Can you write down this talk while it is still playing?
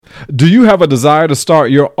Do you have a desire to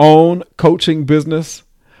start your own coaching business?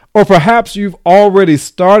 Or perhaps you've already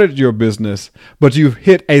started your business, but you've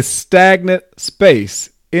hit a stagnant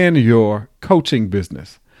space in your coaching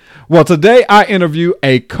business. Well, today I interview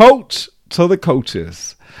a coach to the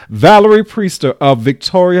coaches, Valerie Priester of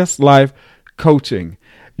Victorious Life Coaching.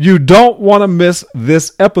 You don't want to miss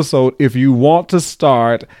this episode if you want to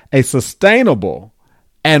start a sustainable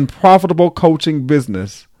and profitable coaching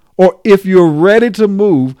business, or if you're ready to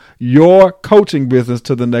move your coaching business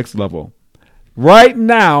to the next level. Right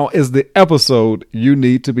now is the episode you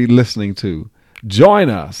need to be listening to. Join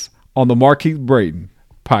us on the Markeith Braden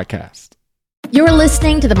Podcast. You're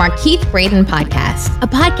listening to the Markeith Braden Podcast, a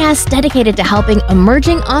podcast dedicated to helping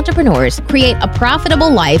emerging entrepreneurs create a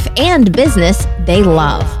profitable life and business they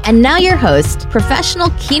love. And now your host, professional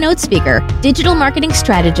keynote speaker, digital marketing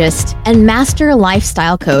strategist, and master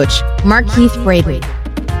lifestyle coach, Markeith Braden.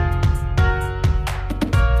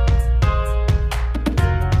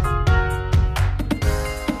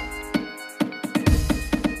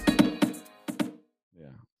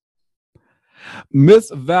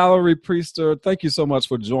 Miss Valerie Priester, thank you so much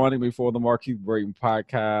for joining me for the Markeith Braden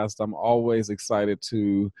Podcast. I'm always excited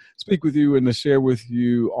to speak with you and to share with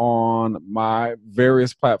you on my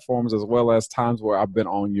various platforms as well as times where I've been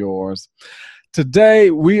on yours.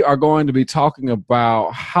 Today, we are going to be talking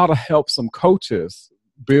about how to help some coaches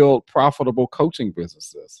build profitable coaching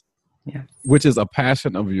businesses. Yeah. Which is a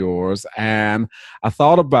passion of yours. And I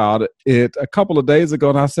thought about it a couple of days ago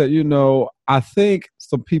and I said, I think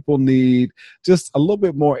some people need just a little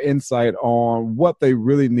bit more insight on what they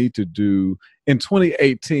really need to do in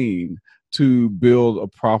 2018 to build a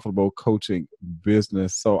profitable coaching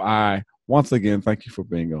business. So once again, thank you for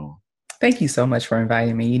being on. Thank you so much for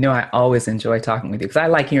inviting me. I always enjoy talking with you because I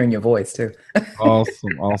like hearing your voice too.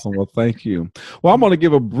 Awesome. Well, thank you. Well, I'm going to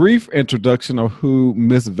give a brief introduction of who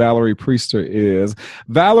Miss Valerie Priester is.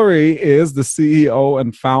 Valerie is the CEO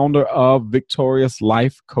and founder of Victorious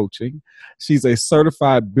Life Coaching. She's a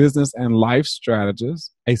certified business and life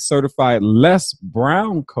strategist, a certified Les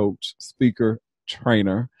Brown coach, speaker,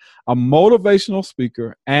 trainer, a motivational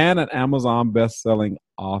speaker, and an Amazon best-selling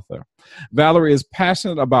author. Valerie is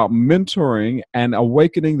passionate about mentoring and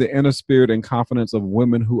awakening the inner spirit and confidence of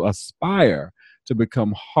women who aspire to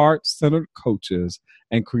become heart-centered coaches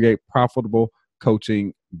and create profitable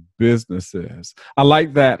coaching businesses. I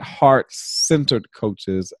like that, heart-centered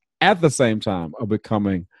coaches at the same time of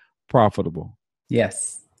becoming profitable.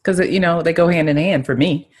 Yes, because they go hand in hand for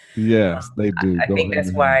me. Yes, they do. I think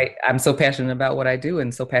that's why I'm so passionate about what I do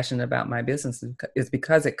and so passionate about my business is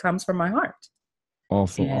because it comes from my heart.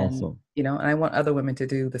 Awesome. And I want other women to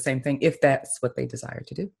do the same thing if that's what they desire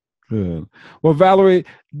to do. Good. Well, Valerie,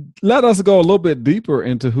 let us go a little bit deeper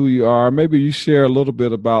into who you are. Maybe you share a little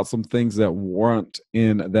bit about some things that weren't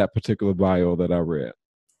in that particular bio that I read.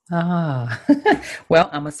 Well,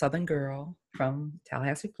 I'm a Southern girl from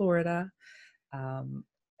Tallahassee, Florida.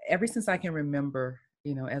 Ever since I can remember,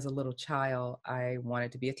 as a little child, I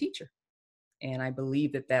wanted to be a teacher. And I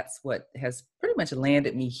believe that that's what has pretty much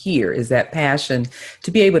landed me here is that passion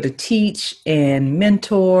to be able to teach and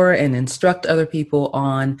mentor and instruct other people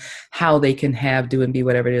on how they can do and be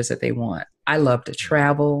whatever it is that they want. I love to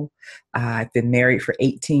travel. I've been married for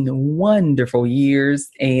 18 wonderful years.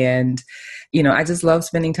 And, I just love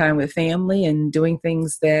spending time with family and doing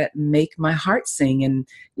things that make my heart sing. And,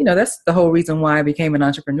 that's the whole reason why I became an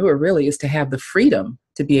entrepreneur really is to have the freedom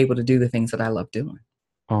to be able to do the things that I love doing.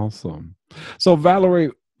 Awesome. So Valerie,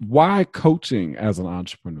 why coaching as an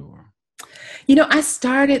entrepreneur? I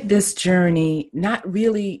started this journey not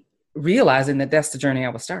really realizing that that's the journey I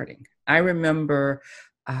was starting. I remember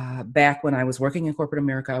back when I was working in corporate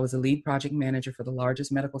America, I was a lead project manager for the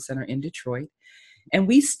largest medical center in Detroit. And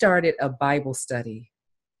we started a Bible study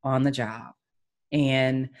on the job.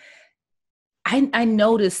 And I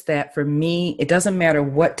noticed that for me, it doesn't matter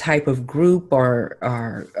what type of group or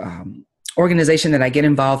organization that I get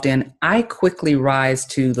involved in, I quickly rise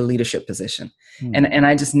to the leadership position. And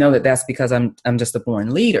I just know that that's because I'm just a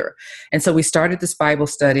born leader. And so we started this Bible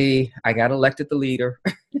study. I got elected the leader.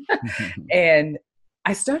 And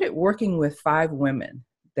I started working with 5 women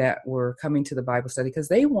that were coming to the Bible study because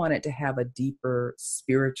they wanted to have a deeper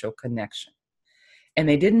spiritual connection. And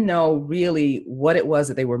they didn't know really what it was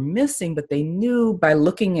that they were missing, but they knew by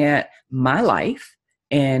looking at my life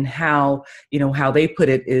and how they put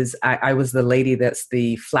it is I was the lady that's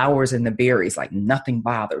the flowers and the berries, like nothing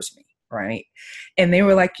bothers me, right? And they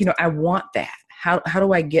were like, I want that. How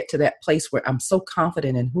do I get to that place where I'm so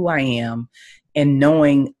confident in who I am and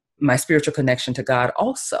knowing my spiritual connection to God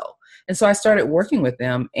also? And so I started working with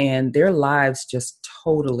them and their lives just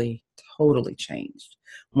totally changed.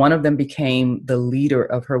 One of them became the leader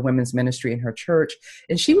of her women's ministry in her church.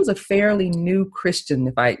 And she was a fairly new Christian,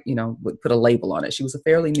 if I, would put a label on it. She was a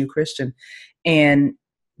fairly new Christian.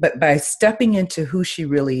 But by stepping into who she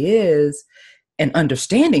really is and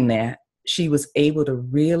understanding that, she was able to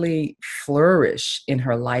really flourish in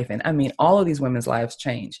her life. And I mean, all of these women's lives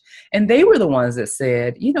changed. And they were the ones that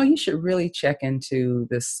said, you should really check into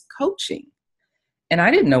this coaching. And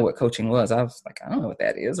I didn't know what coaching was. I was like, I don't know what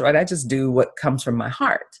that is, right? I just do what comes from my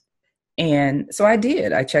heart. And so I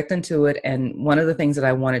did. I checked into it. And one of the things that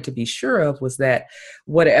I wanted to be sure of was that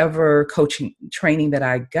whatever coaching training that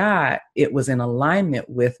I got, it was in alignment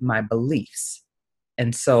with my beliefs.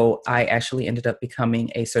 And so I actually ended up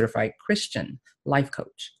becoming a certified Christian life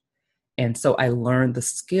coach. And so I learned the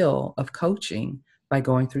skill of coaching by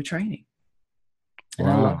going through training. And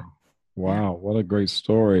I love it. Wow, what a great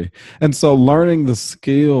story. And so learning the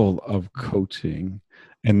skill of coaching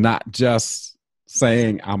and not just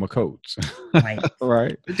saying I'm a coach, right?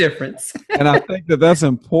 Right? The difference. And I think that that's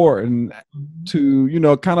important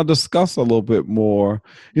to, kind of discuss a little bit more,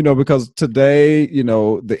 because today,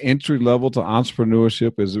 the entry level to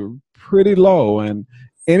entrepreneurship is pretty low and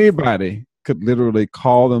anybody could literally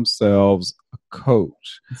call themselves a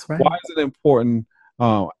coach. That's right. Why is it important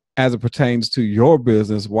as it pertains to your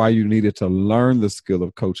business, why you needed to learn the skill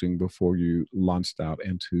of coaching before you launched out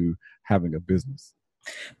into having a business?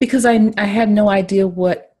 Because I had no idea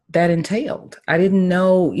what that entailed. I didn't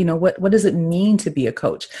know, what does it mean to be a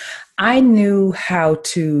coach? I knew how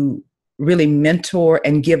to really mentor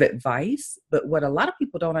and give advice, but what a lot of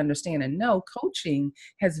people don't understand and know, coaching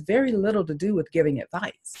has very little to do with giving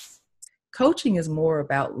advice. Coaching is more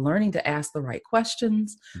about learning to ask the right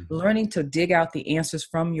questions, learning to dig out the answers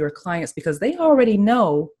from your clients because they already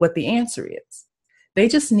know what the answer is. They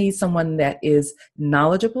just need someone that is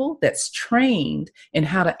knowledgeable, that's trained in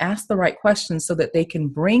how to ask the right questions so that they can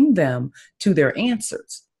bring them to their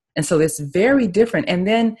answers. And so it's very different. And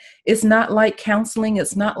then it's not like counseling.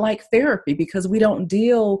 It's not like therapy because we don't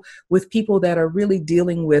deal with people that are really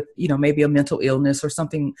dealing with, maybe a mental illness or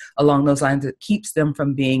something along those lines that keeps them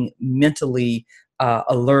from being mentally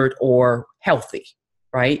alert or healthy,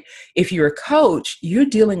 right? If you're a coach, you're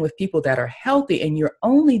dealing with people that are healthy and you're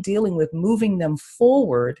only dealing with moving them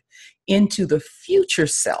forward into the future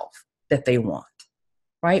self that they want.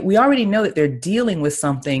 Right? We already know that they're dealing with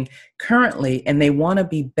something currently and they want to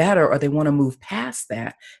be better or they want to move past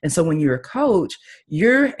that. And so when you're a coach,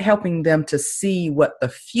 you're helping them to see what the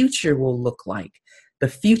future will look like, the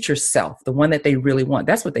future self, the one that they really want.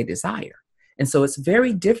 That's what they desire. And so it's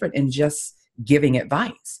very different in just giving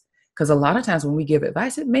advice. Because a lot of times when we give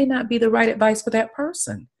advice, it may not be the right advice for that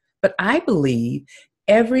person. But I believe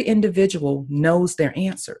every individual knows their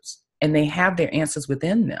answers and they have their answers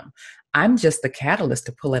within them. I'm just the catalyst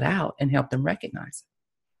to pull it out and help them recognize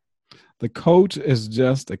it. The coach is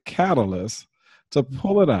just a catalyst to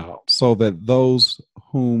pull it out so that those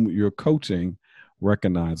whom you're coaching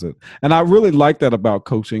recognize it. And I really like that about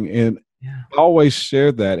coaching. And I always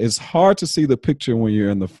share that. It's hard to see the picture when you're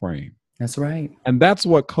in the frame. That's right. And that's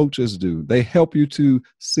what coaches do. They help you to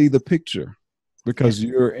see the picture because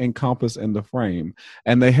you're encompassed in the frame.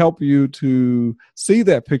 And they help you to see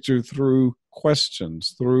that picture through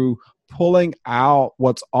questions, through pulling out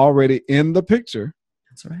what's already in the picture.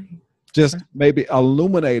 That's right. Just maybe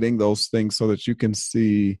illuminating those things so that you can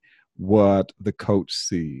see what the coach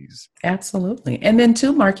sees. Absolutely. And then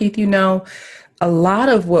too, Markeith, a lot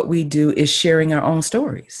of what we do is sharing our own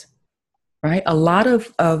stories, right? A lot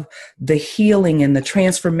of the healing and the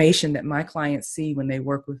transformation that my clients see when they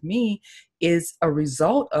work with me is a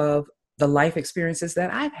result of the life experiences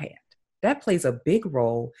that I've had. That plays a big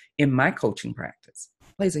role in my coaching practice.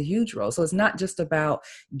 Plays a huge role. So it's not just about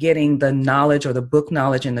getting the knowledge or the book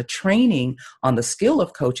knowledge and the training on the skill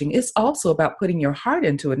of coaching. It's also about putting your heart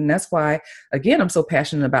into it. And that's why, again, I'm so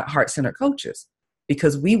passionate about heart-centered coaches,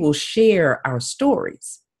 because we will share our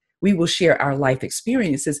stories. We will share our life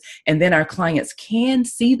experiences, and then our clients can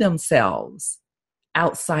see themselves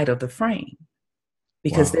outside of the frame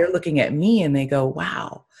because they're looking at me and they go,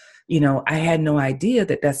 wow, I had no idea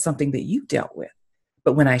that that's something that you dealt with.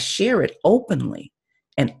 But when I share it openly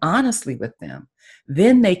and honestly with them,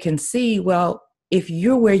 then they can see, well, if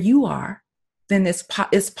you're where you are, then it's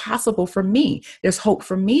possible for me. There's hope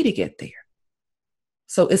for me to get there.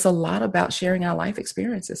 So it's a lot about sharing our life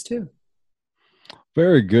experiences too.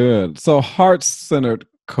 Very good. So heart-centered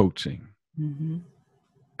coaching,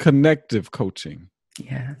 connective coaching.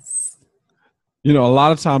 Yes. A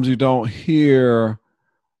lot of times you don't hear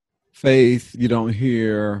faith, you don't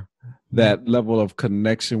hear that level of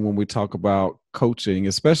connection when we talk about coaching,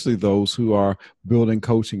 especially those who are building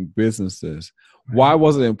coaching businesses. Why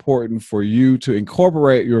was it important for you to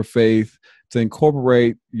incorporate your faith, to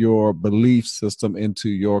incorporate your belief system into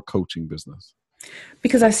your coaching business?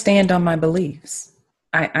 Because I stand on my beliefs.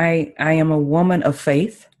 I am a woman of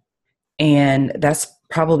faith, and that's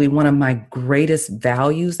probably one of my greatest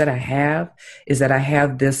values that I have, is that I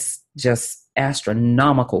have this just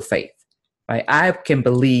astronomical faith. Right? I can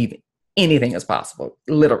believe anything is possible,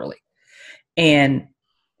 literally. And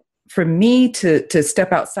for me to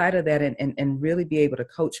step outside of that and really be able to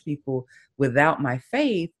coach people without my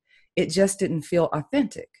faith, it just didn't feel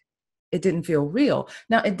authentic. It didn't feel real.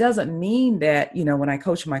 Now, it doesn't mean that, when I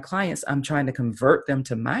coach my clients, I'm trying to convert them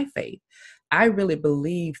to my faith. I really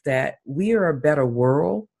believe that we are a better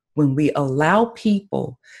world when we allow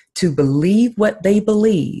people to believe what they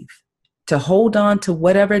believe, to hold on to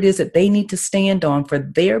whatever it is that they need to stand on for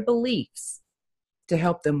their beliefs to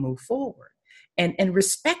help them move forward. And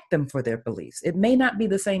respect them for their beliefs. It may not be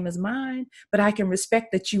the same as mine, but I can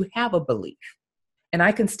respect that you have a belief. And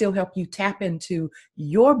I can still help you tap into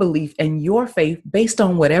your belief and your faith based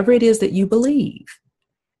on whatever it is that you believe.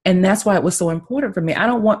 And that's why it was so important for me. I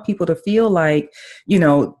don't want people to feel like,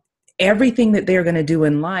 everything that they're going to do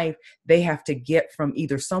in life, they have to get from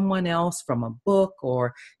either someone else, from a book,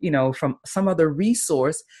 or, from some other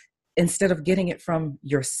resource, instead of getting it from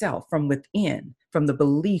yourself, from within, from the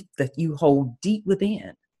belief that you hold deep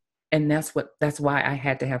within. And that's why I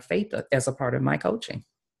had to have faith as a part of my coaching.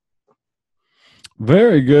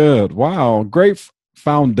 Very good. Wow. Great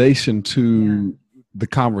foundation to the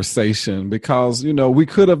conversation, because, we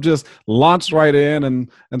could have just launched right in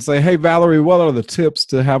and say, hey, Valerie, what are the tips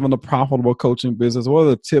to having a profitable coaching business? What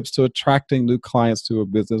are the tips to attracting new clients to a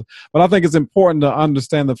business? But I think it's important to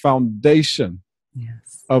understand the foundation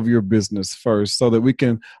of your business first, so that we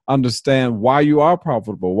can understand why you are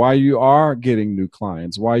profitable, why you are getting new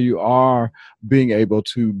clients, why you are being able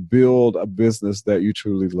to build a business that you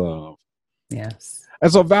truly love. Yes.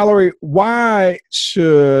 And so, Valerie, why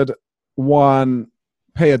should one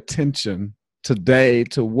pay attention today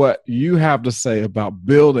to what you have to say about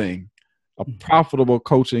building a profitable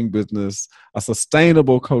coaching business, a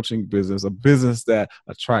sustainable coaching business, a business that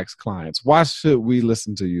attracts clients? Why should we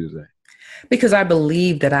listen to you today? Because I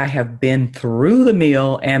believe that I have been through the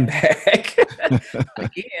mill and back.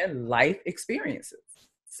 Again, life experiences.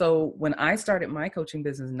 So when I started my coaching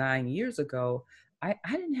business 9 years ago, I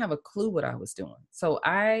didn't have a clue what I was doing. So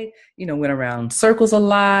I, went around circles a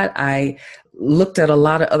lot. I looked at a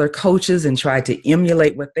lot of other coaches and tried to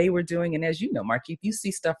emulate what they were doing. And as you know, Markeith, you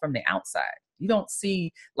see stuff from the outside. You don't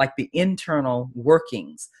see like the internal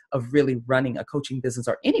workings of really running a coaching business,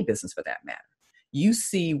 or any business for that matter. You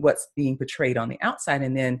see what's being portrayed on the outside.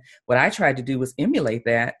 And then what I tried to do was emulate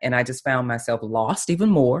that. And I just found myself lost even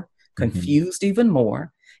more, confused even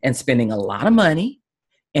more, and spending a lot of money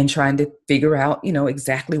and trying to figure out,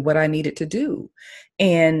 exactly what I needed to do.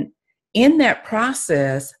 And in that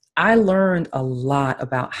process, I learned a lot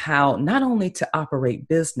about how not only to operate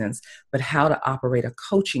business, but how to operate a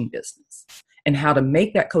coaching business, and how to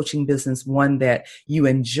make that coaching business one that you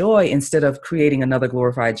enjoy instead of creating another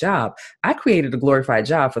glorified job. I created a glorified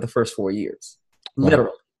job for the first 4 years,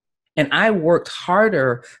 literally. And I worked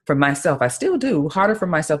harder for myself. I still do harder for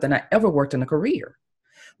myself than I ever worked in a career.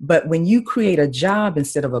 But when you create a job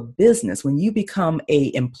instead of a business, when you become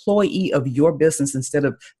an employee of your business instead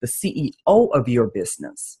of the CEO of your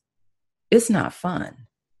business, it's not fun.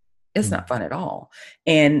 It's not fun at all.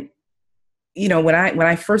 And when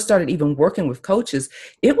I first started even working with coaches,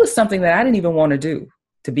 it was something that I didn't even want to do.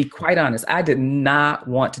 To be quite honest, I did not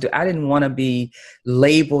want to do. I didn't want to be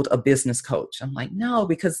labeled a business coach. I'm like, no,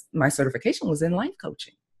 because my certification was in life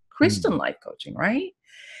coaching, Christian life coaching, right?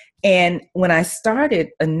 And when I started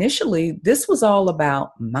initially, this was all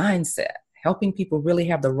about mindset, helping people really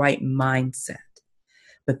have the right mindset.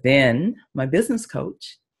 But then my business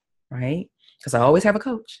coach, right? Because I always have a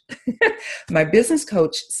coach. My business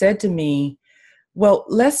coach said to me, well,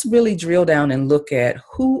 let's really drill down and look at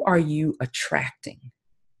who are you attracting?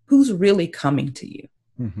 Who's really coming to you?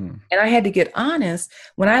 And I had to get honest.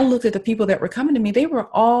 When I looked at the people that were coming to me, they were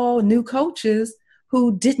all new coaches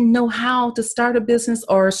who didn't know how to start a business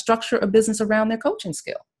or structure a business around their coaching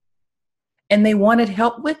skill. And they wanted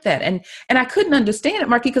help with that. And I couldn't understand it,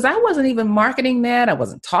 Markeith, because I wasn't even marketing that. I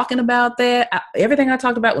wasn't talking about that. Everything I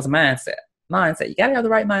talked about was mindset. You got to have the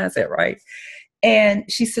right mindset, right? And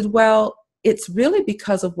she said, well, it's really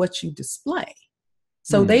because of what you display.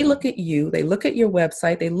 So they look at you, they look at your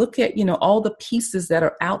website, they look at, all the pieces that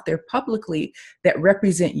are out there publicly that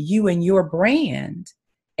represent you and your brand.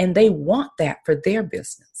 And they want that for their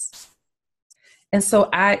business. And so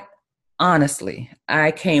I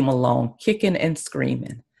came along kicking and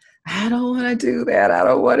screaming. I don't want to do that. I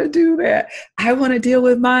don't want to do that. I want to deal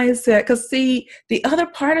with mindset. Because see, the other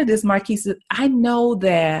part of this, Marquise, is I know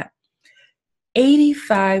that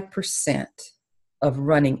 85% of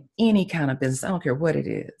running any kind of business, I don't care what it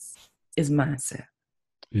is mindset.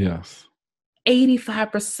 Yes.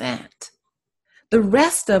 85%. The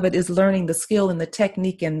rest of it is learning the skill and the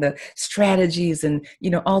technique and the strategies and,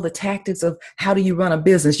 all the tactics of how do you run a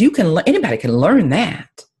business. Anybody can learn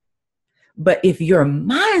that. But if your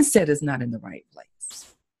mindset is not in the right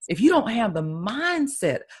place, if you don't have the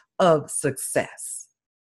mindset of success,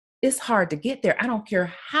 it's hard to get there. I don't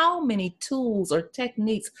care how many tools or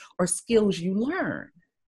techniques or skills you learn.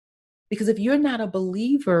 Because if you're not a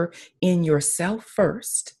believer in yourself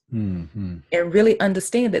first, and really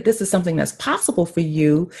understand that this is something that's possible for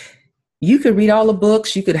you, you could read all the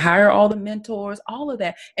books, you could hire all the mentors, all of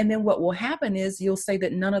that. And then what will happen is you'll say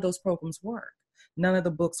that none of those programs work. None of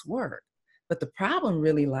the books work. But the problem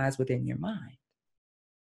really lies within your mind.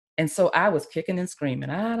 And so I was kicking and screaming,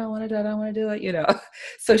 I don't want to do it,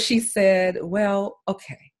 So she said, well,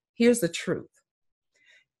 okay, here's the truth.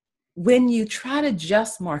 When you try to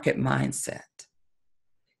just market mindset,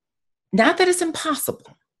 not that it's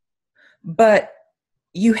impossible, but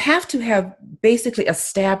you have to have basically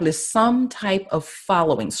established some type of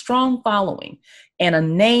following, strong following, and a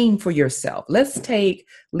name for yourself. Let's take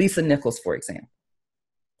Lisa Nichols, for example.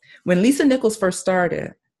 When Lisa Nichols first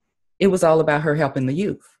started, it was all about her helping the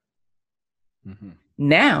youth. Mm-hmm.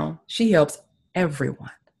 Now she helps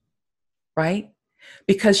everyone, right?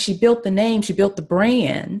 Because she built the name, she built the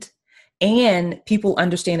brand, and people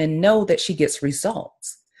understand and know that she gets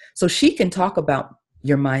results. So she can talk about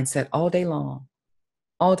your mindset all day long,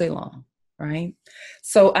 right?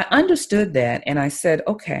 So I understood that, and I said,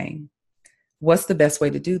 okay, what's the best way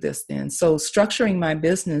to do this then? So structuring my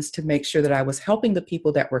business to make sure that I was helping the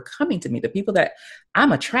people that were coming to me, the people that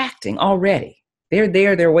I'm attracting already. They're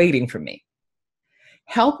there, they're waiting for me.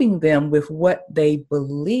 Helping them with what they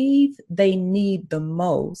believe they need the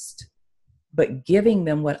most, but giving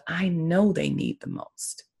them what I know they need the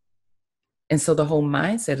most. And so the whole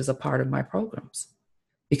mindset is a part of my programs,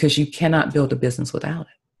 because you cannot build a business without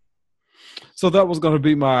it. So that was going to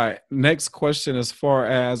be my next question, as far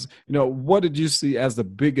as, what did you see as the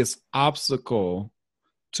biggest obstacle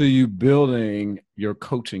to you building your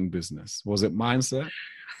coaching business? Was it mindset?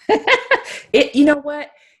 You know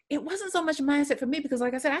what? It wasn't so much mindset for me, because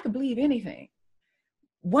like I said, I could believe anything.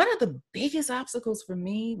 One of the biggest obstacles for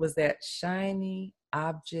me was that shiny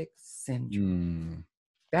object syndrome.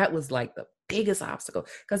 That was like the biggest obstacle,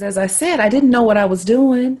 because as I said, I didn't know what I was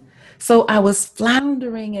doing. So I was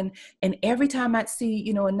floundering, and every time I'd see,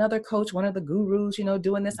 another coach, one of the gurus,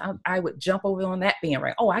 doing this, I would jump over on that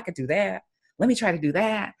bandwagon. Oh, I could do that. Let me try to do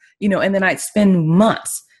that. And then I'd spend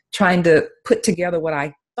months trying to put together what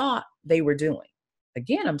I thought they were doing.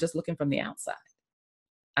 Again, I'm just looking from the outside.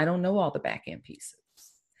 I don't know all the back end pieces.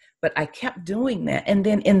 But I kept doing that. And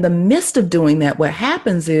then in the midst of doing that, what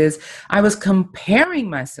happens is I was comparing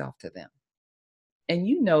myself to them. And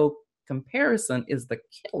comparison is the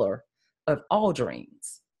killer of all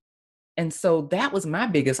dreams. And so that was my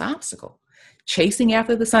biggest obstacle, chasing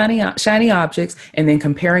after the shiny objects and then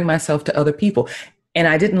comparing myself to other people. And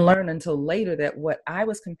I didn't learn until later that what I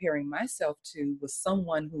was comparing myself to was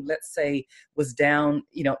someone who, let's say, was down,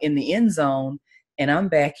 in the end zone, and I'm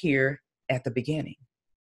back here at the beginning.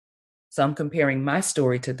 So I'm comparing my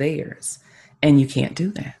story to theirs, and you can't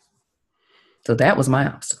do that. So that was my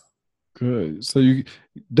obstacle. Good. So you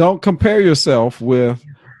don't compare yourself with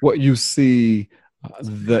what you see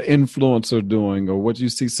the influencer doing or what you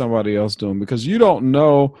see somebody else doing, because you don't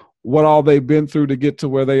know what all they've been through to get to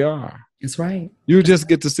where they are. That's right. You just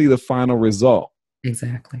get to see the final result.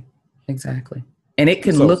 Exactly. And it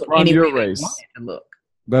can look any way you want it to look.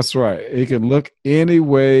 That's right. It can look any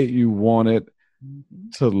way you want it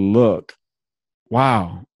to look.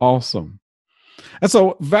 Wow. Awesome. And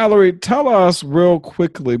so, Valerie, tell us real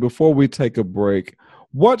quickly before we take a break,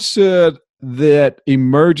 what should that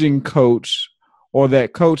emerging coach or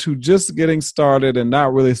that coach who just getting started and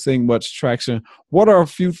not really seeing much traction, what are a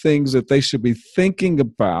few things that they should be thinking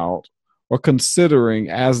about or considering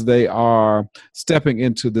as they are stepping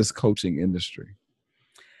into this coaching industry?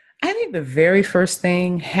 I think the very first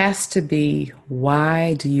thing has to be,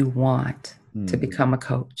 why do you want to become a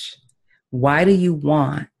coach? Why do you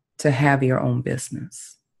want to have your own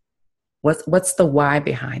business? What's the why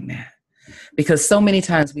behind that? Because so many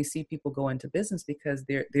times we see people go into business because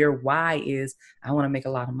their why is, I want to make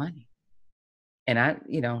a lot of money. And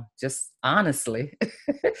just honestly,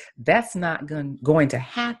 that's not going to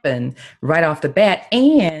happen right off the bat.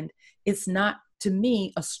 And it's not, to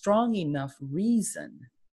me, a strong enough reason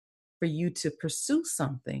for you to pursue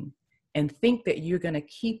something and think that you're going to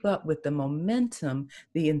keep up with the momentum,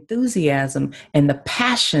 the enthusiasm, and the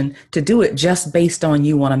passion to do it just based on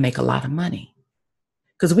you want to make a lot of money.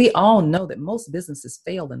 Because we all know that most businesses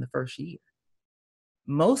fail in the first year.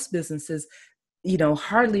 Most businesses,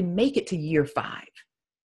 hardly make it to year 5.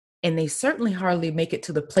 And they certainly hardly make it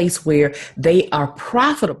to the place where they are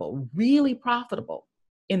profitable, really profitable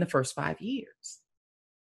in the first 5 years.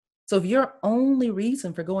 So if your only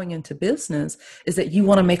reason for going into business is that you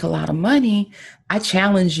want to make a lot of money, I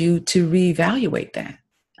challenge you to reevaluate that.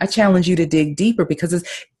 I challenge you to dig deeper, because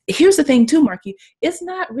here's the thing too, Marquis, it's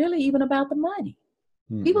not really even about the money.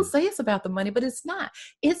 Mm-hmm. People say it's about the money, but it's not.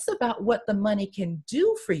 It's about what the money can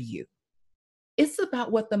do for you. It's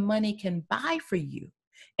about what the money can buy for you.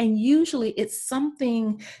 And usually it's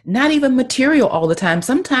something not even material all the time.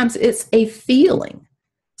 Sometimes it's a feeling.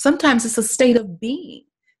 Sometimes it's a state of being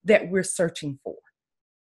that we're searching for,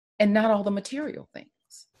 and not all the material things.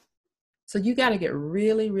 So you got to get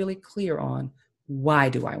really, really clear on, why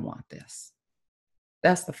do I want this?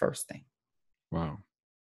 That's the first thing. Wow.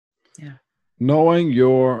 Yeah. Knowing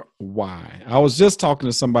your why. I was just talking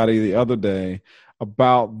to somebody the other day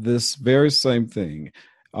about this very same thing.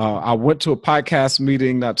 I went to a podcast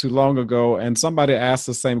meeting not too long ago, and somebody asked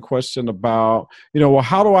the same question about, well,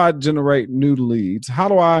 how do I generate new leads? How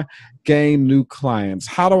do I gain new clients?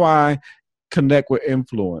 How do I connect with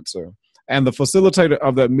influencer? And the facilitator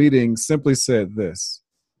of that meeting simply said this: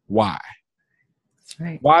 why? That's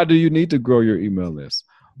right. Why do you need to grow your email list?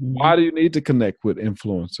 Mm-hmm. Why do you need to connect with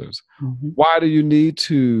influencers? Mm-hmm. Why do you need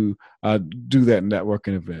to do that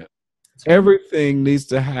networking event? Right. Everything needs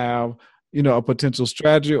to have a potential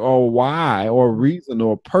strategy or why or reason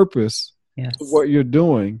or purpose yes. to what you're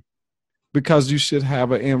doing, because you should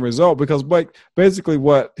have an end result. Because basically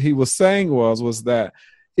what he was saying was that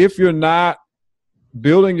if you're not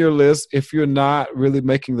building your list, if you're not really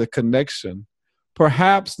making the connection,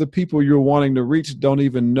 perhaps the people you're wanting to reach don't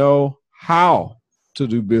even know how to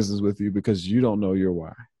do business with you, because you don't know your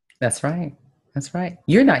why. That's right. That's right.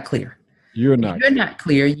 You're not clear. You're not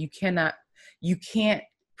clear. You can't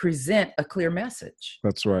present a clear message.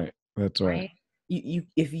 That's right. That's right. You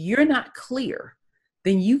if you're not clear,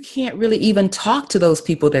 then you can't really even talk to those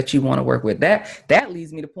people that you want to work with. That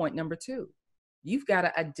leads me to point number 2. You've got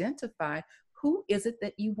to identify, who is it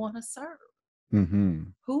that you want to serve? Mm-hmm.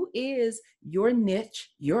 Who is your niche,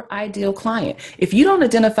 your ideal client? If you don't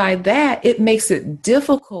identify that, it makes it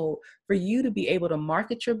difficult for you to be able to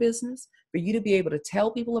market your business, for you to be able to tell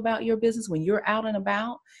people about your business when you're out and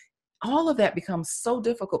about. All of that becomes so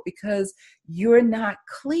difficult because you're not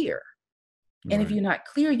clear. And Right. if you're not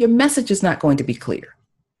clear, your message is not going to be clear.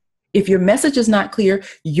 If your message is not clear,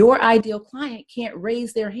 your ideal client can't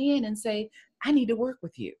raise their hand and say, I need to work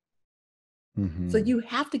with you. Mm-hmm. So you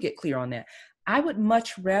have to get clear on that. I would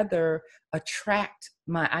much rather attract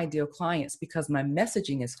my ideal clients because my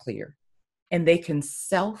messaging is clear and they can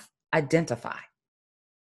self-identify,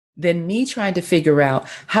 than me trying to figure out,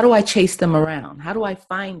 how do I chase them around? How do I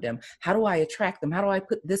find them? How do I attract them? How do I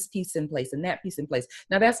put this piece in place and that piece in place?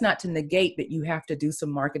 Now, that's not to negate that you have to do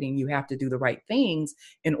some marketing. You have to do the right things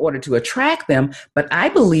in order to attract them. But I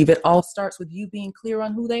believe it all starts with you being clear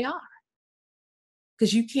on who they are,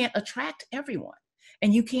 because you can't attract everyone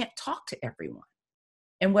and you can't talk to everyone.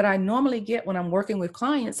 And what I normally get when I'm working with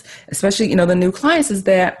clients, especially, the new clients, is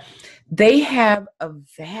that they have a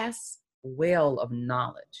vast well of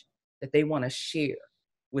knowledge that they want to share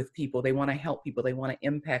with people. They want to help people. They want to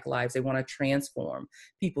impact lives. They want to transform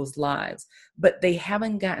people's lives. But they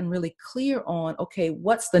haven't gotten really clear on, okay,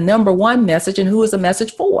 what's the number one message and who is the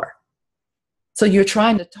message for? So you're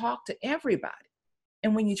trying to talk to everybody.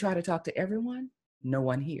 And when you try to talk to everyone, no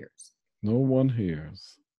one hears. No one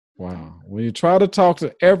hears. Wow. When you try to talk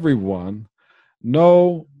to everyone,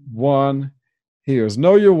 no one hears.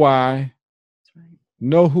 Know your why. That's right.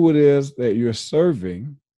 Know who it is that you're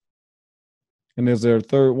serving. And is there a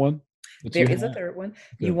third one? There is a third one.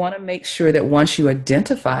 Okay. You want to make sure that once you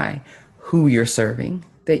identify who you're serving,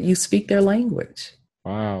 that you speak their language.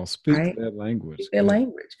 Wow. Speak Right? their language. Speak their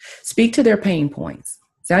language. Speak to their pain points.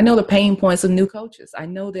 See, I know the pain points of new coaches. I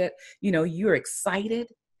know that, you're excited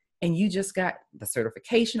and you just got the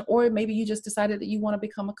certification, or maybe you just decided that you want to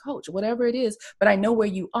become a coach, whatever it is. But I know where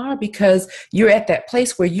you are because you're at that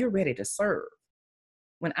place where you're ready to serve.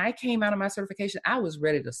 When I came out of my certification, I was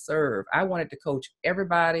ready to serve. I wanted to coach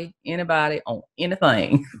everybody, anybody on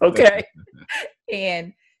anything. Okay.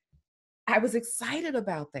 And I was excited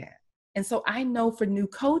about that. And so I know for new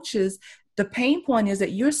coaches, the pain point is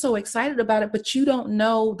that you're so excited about it, but you don't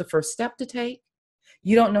know the first step to take.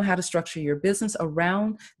 You don't know how to structure your business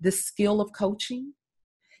around this skill of coaching.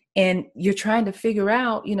 And you're trying to figure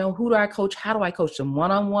out, who do I coach? How do I coach them?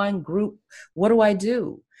 One-on-one, group? What do I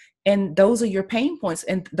do? And those are your pain points.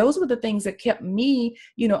 And those were the things that kept me,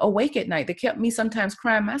 awake at night. That kept me sometimes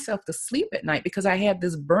crying myself to sleep at night, because I had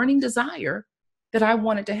this burning desire that I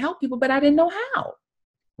wanted to help people, but I didn't know how.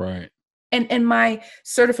 Right. And my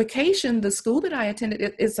certification, the school that I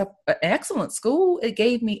attended, it's an excellent school. It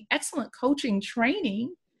gave me excellent coaching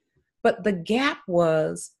training. But the gap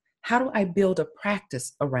was, how do I build a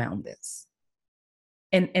practice around this?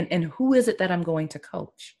 And who is it that I'm going to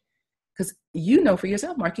coach? Because for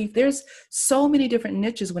yourself, Markeith, there's so many different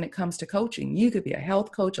niches when it comes to coaching. You could be a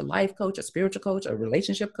health coach, a life coach, a spiritual coach, a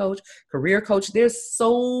relationship coach, career coach. There's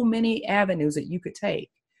so many avenues that you could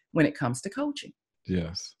take when it comes to coaching.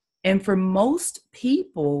 Yes. And for most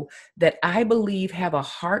people that I believe have a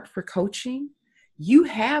heart for coaching, you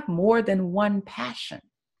have more than one passion.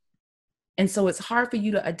 And so it's hard for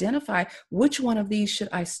you to identify which one of these should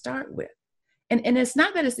I start with. And it's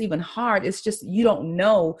not that it's even hard. It's just you don't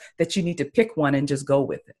know that you need to pick one and just go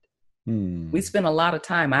with it. We spent a lot of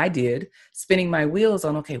time, I did, spinning my wheels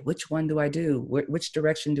on, okay, which one do I do? Which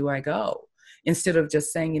direction do I go? Instead of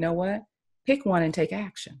just saying, you know what? Pick one and take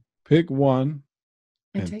action. Pick one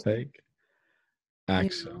and take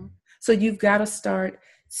action. So you've got to start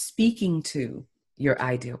speaking to your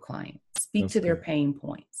ideal client. Speak to their pain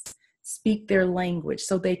points. Speak their language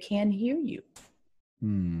so they can hear you.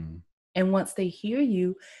 And once they hear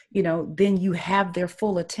you, then you have their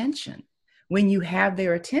full attention. When you have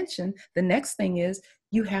their attention, the next thing is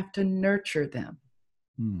you have to nurture them.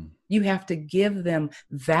 You have to give them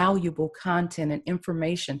valuable content and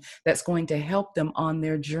information that's going to help them on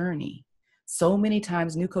their journey. So many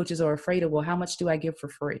times new coaches are afraid of, well, how much do I give for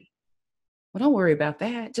free? Well, don't worry about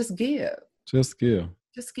that. Just give. Just give.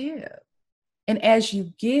 Just give. And as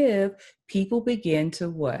you give, people begin to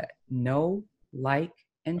what? Know, like,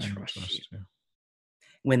 and trust you.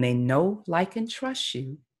 When they know, like, and trust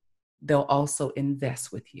you, they'll also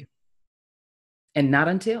invest with you. And not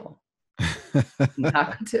until.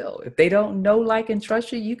 Not until. If they don't know, like, and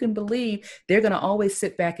trust you, you can believe they're going to always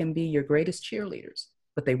sit back and be your greatest cheerleaders,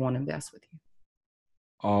 but they won't invest with you.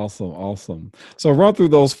 Awesome. So run through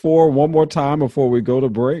those 4 one more time before we go to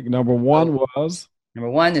break. Number one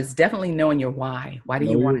is definitely knowing your why. Why do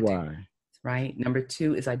you want to do it? Right. Number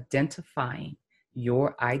 2 is identifying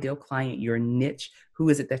your ideal client, your niche. Who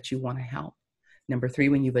is it that you want to help? Number 3,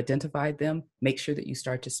 when you've identified them, make sure that you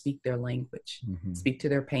start to speak their language, speak to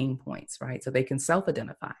their pain points, right? So they can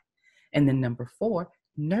self-identify. And then number 4,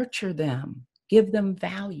 nurture them, give them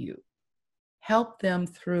value, help them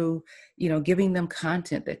through, giving them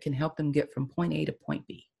content that can help them get from point A to point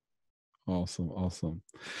B. Awesome.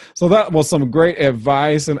 So that was some great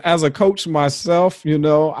advice. And as a coach myself,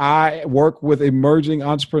 I work with emerging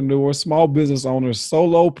entrepreneurs, small business owners,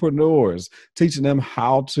 solopreneurs, teaching them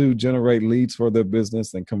how to generate leads for their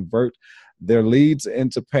business and convert their leads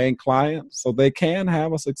into paying clients so they can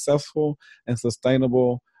have a successful and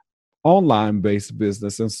sustainable online-based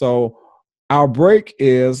business. And so our break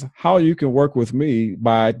is how you can work with me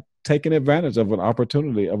by taking advantage of an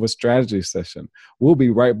opportunity of a strategy session. We'll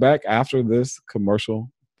be right back after this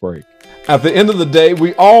commercial break. At the end of the day,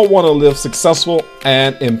 we all want to live successful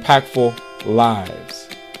and impactful lives.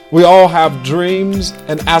 We all have dreams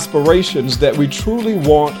and aspirations that we truly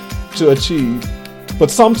want to achieve,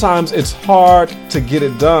 but sometimes it's hard to get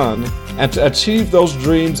it done and to achieve those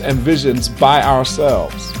dreams and visions by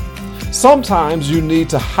ourselves. Sometimes you need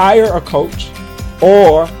to hire a coach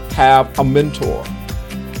or have a mentor.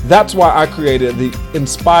 That's why I created the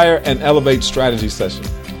Inspire and Elevate Strategy Session.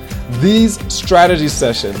 These strategy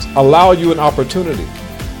sessions allow you an opportunity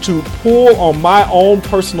to pull on my own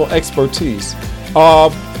personal expertise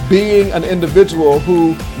of being an individual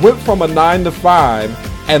who went from a 9-to-5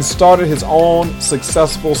 and started his own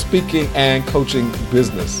successful speaking and coaching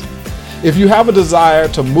business. If you have a desire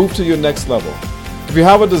to move to your next level, if you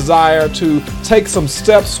have a desire to take some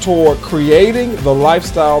steps toward creating the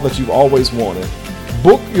lifestyle that you've always wanted,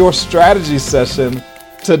 book your strategy session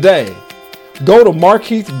today. Go to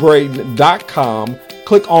markeithbraden.com,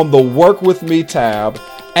 click on the Work With Me tab,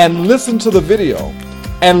 and listen to the video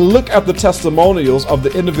and look at the testimonials of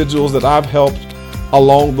the individuals that I've helped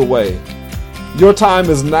along the way. Your time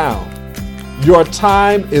is now. Your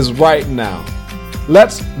time is right now.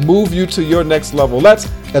 Let's move you to your next level. Let's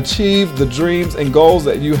achieve the dreams and goals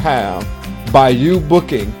that you have by you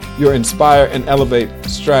booking your Inspire and Elevate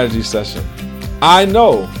strategy session. I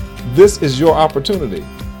know this is your opportunity.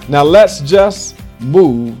 Now let's just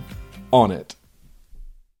move on it.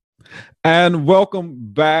 And welcome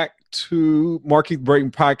back to Markeith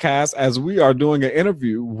Braden Podcast as we are doing an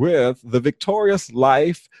interview with the Victorious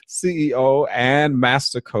Life CEO and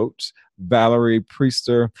Master Coach, Valerie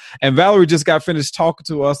Priester. And Valerie just got finished talking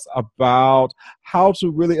to us about how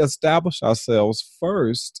to really establish ourselves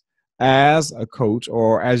first as a coach,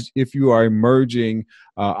 or as if you are emerging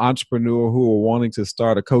entrepreneur who are wanting to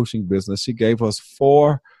start a coaching business. She gave us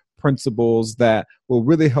 4 principles that will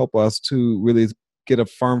really help us to really get a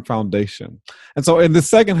firm foundation. And so in the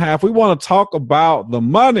second half, we want to talk about the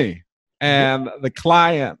money and the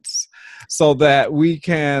clients so that we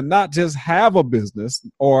can not just have a business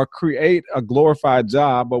or create a glorified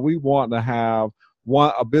job, but we want to have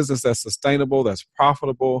a business that's sustainable, that's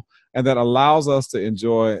profitable, and that allows us to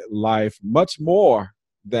enjoy life much more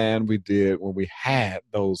than we did when we had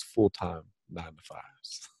those full-time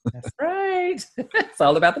 9-to-5s. That's right. It's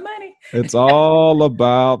all about the money. It's all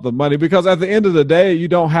about the money, because at the end of the day, you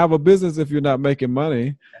don't have a business if you're not making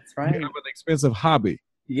money. That's right. You have an expensive hobby.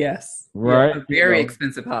 Yes. Right. A very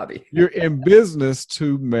expensive hobby. You're in business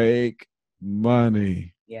to make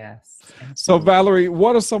money. Yes. So Valerie,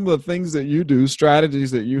 what are some of the things that you do,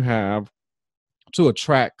 strategies that you have to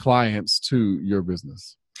attract clients to your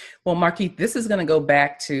business? Well, Markeith, this is going to go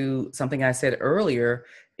back to something I said earlier,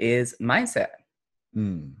 is mindset.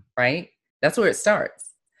 Right? That's where it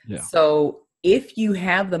starts. Yeah. So if you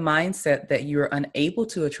have the mindset that you're unable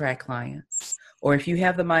to attract clients, or if you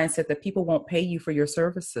have the mindset that people won't pay you for your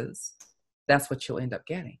services, that's what you'll end up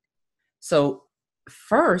getting. So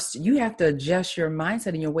first, you have to adjust your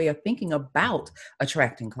mindset and your way of thinking about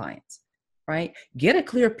attracting clients, right? Get a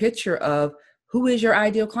clear picture of who is your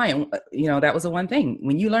ideal client. You know, that was the one thing.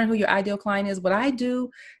 When you learn who your ideal client is, what I do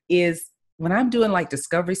is, when I'm doing like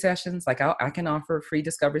discovery sessions, like I can offer free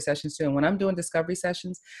discovery sessions too. And when I'm doing discovery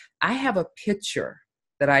sessions, I have a picture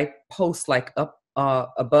that I post like up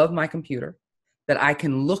above my computer that I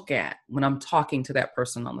can look at when I'm talking to that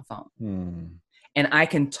person on the phone. And I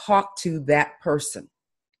can talk to that person.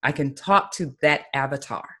 I can talk to that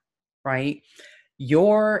avatar, right?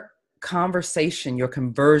 Your conversation, your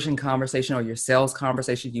conversion conversation, or your sales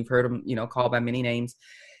conversation, you've heard them, called by many names.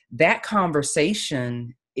 That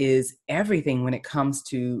conversation is everything when it comes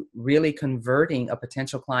to really converting a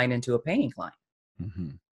potential client into a paying client.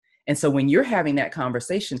 And so when you're having that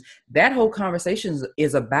conversation, that whole conversation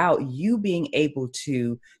is about you being able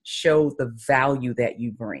to show the value that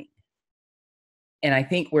you bring. And I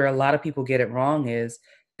think where a lot of people get it wrong is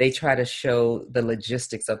they try to show the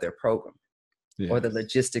logistics of their program or the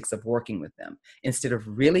logistics of working with them, instead of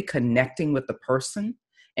really connecting with the person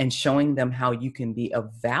and showing them how you can be of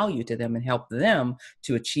value to them and help them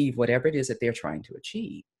to achieve whatever it is that they're trying to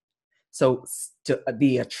achieve. So to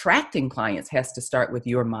be attracting clients has to start with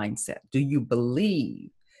your mindset. Do you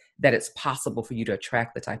believe that it's possible for you to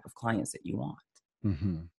attract the type of clients that you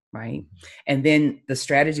want? Right? And then the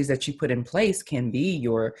strategies that you put in place can be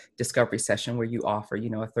your discovery session, where you offer, a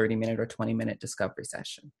 30-minute or 20-minute discovery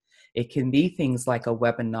session. It can be things like a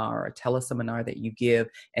webinar or a teleseminar that you give.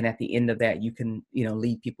 And at the end of that, you can,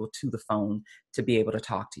 lead people to the phone to be able to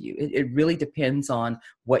talk to you. It really depends on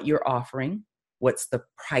what you're offering, what's the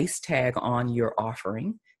price tag on your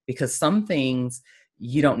offering, because some things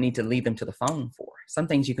you don't need to lead them to the phone for. Some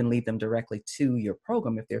things you can lead them directly to your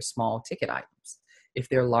program if they're small ticket items. If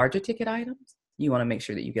they're larger ticket items, you want to make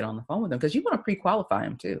sure that you get on the phone with them, because you want to pre-qualify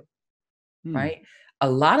them too, right? A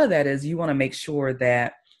lot of that is you want to make sure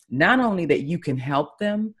that not only that you can help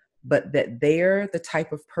them, but that they're the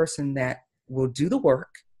type of person that will do the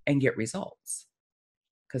work and get results.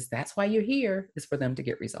 Because that's why you're here, is for them to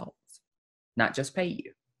get results, not just pay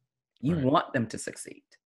you. You want them to succeed.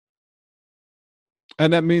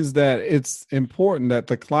 And that means that it's important that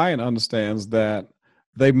the client understands that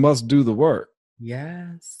they must do the work.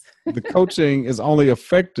 Yes. The coaching is only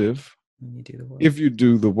effective when you do the work. if you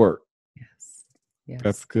do the work. Yes.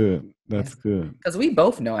 That's good. That's good. Because we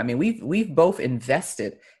both know, we've both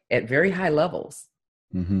invested at very high levels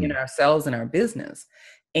in ourselves and our business.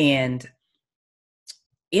 And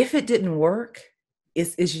if it didn't work,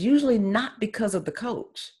 it's usually not because of the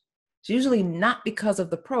coach. It's usually not because of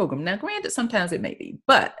the program. Now, granted, sometimes it may be,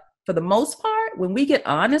 but for the most part, when we get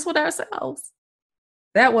honest with ourselves,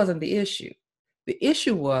 that wasn't the issue. The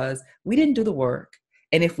issue was we didn't do the work.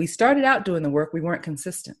 And if we started out doing the work, we weren't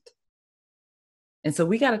consistent. And so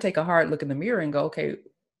we got to take a hard look in the mirror and go, okay,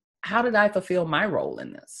 how did I fulfill my role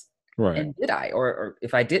in this? Right. And did I? Or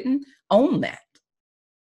if I didn't, own that.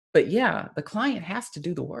 But yeah, the client has to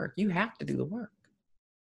do the work. You have to do the work.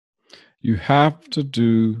 You have to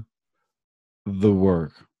do the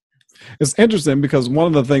work. It's interesting because one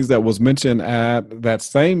of the things that was mentioned at that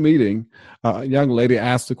same meeting, a young lady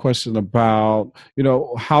asked a question about,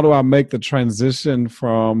 how do I make the transition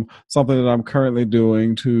from something that I'm currently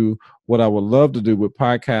doing to what I would love to do with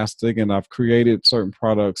podcasting, and I've created certain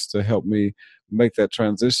products to help me make that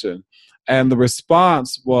transition. And the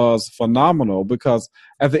response was phenomenal, because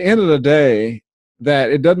at the end of the day,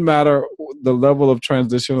 that it doesn't matter the level of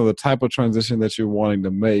transition or the type of transition that you're wanting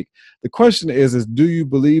to make. The question is do you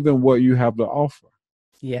believe in what you have to offer?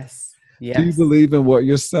 Yes. Do you believe in what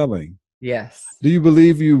you're selling? Yes. Do you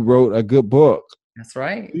believe you wrote a good book? That's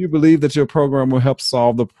right. Do you believe that your program will help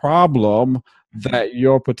solve the problem that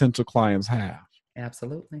your potential clients have?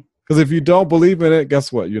 Absolutely. Because if you don't believe in it,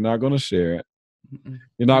 guess what? You're not going to share it. Mm-mm.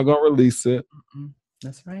 You're not going to release it. Mm-mm.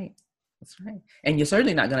 That's right. That's right. And you're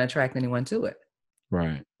certainly not going to attract anyone to it.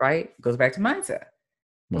 Right. Right? Goes back to mindset.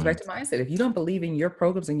 If you don't believe in your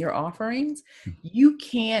programs and your offerings, you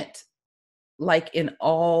can't, like in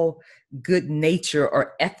all good nature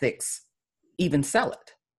or ethics, even sell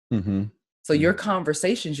it. Mm-hmm. So your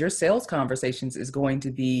conversations, your sales conversations is going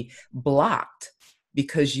to be blocked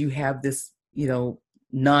because you have this,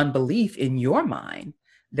 non-belief in your mind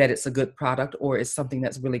that it's a good product or it's something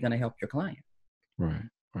that's really going to help your client. Right.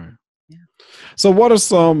 Right. Yeah. So what are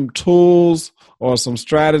some tools or some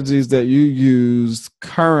strategies that you use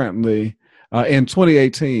currently in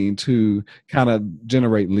 2018 to kind of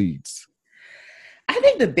generate leads? I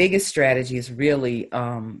think the biggest strategy is really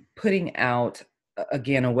putting out,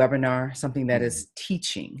 again, a webinar, something that is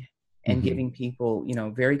teaching and giving people,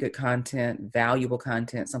 very good content, valuable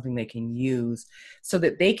content, something they can use so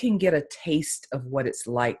that they can get a taste of what it's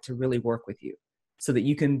like to really work with you, so that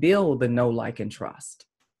you can build the know, like, and trust.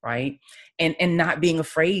 Right. And not being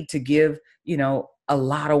afraid to give, a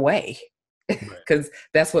lot away, because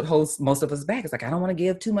that's what holds most of us back. It's like, I don't want to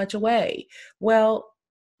give too much away. Well,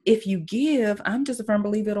 if you give, I'm just a firm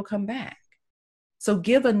believer it'll come back. So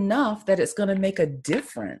give enough that it's going to make a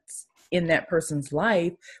difference in that person's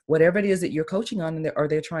life, whatever it is that you're coaching on or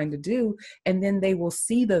they're trying to do, and then they will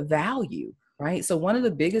see the value. Right. So one of the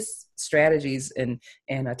biggest strategies and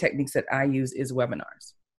techniques that I use is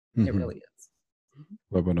webinars. It really is.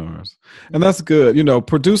 Webinars. And that's good.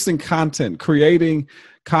 Producing content, creating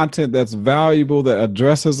content that's valuable, that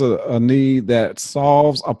addresses a need, that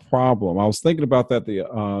solves a problem. I was thinking about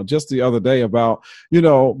that just the other day about,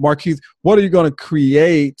 Markeith, what are you going to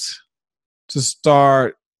create to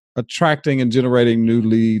start attracting and generating new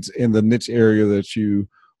leads in the niche area that you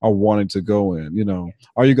are wanting to go in?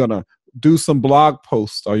 Are you going to do some blog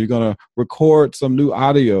posts? Are you going to record some new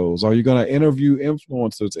audios? Are you going to interview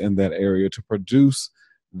influencers in that area to produce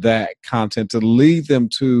that content to lead them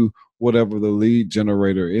to whatever the lead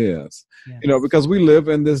generator is? Yes. Because we live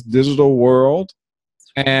in this digital world,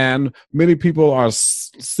 and many people are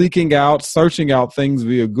searching out things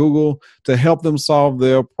via Google to help them solve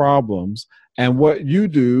their problems. And what you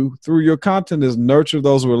do through your content is nurture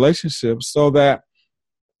those relationships so that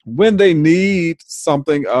when they need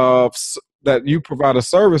something that you provide a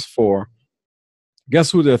service for, guess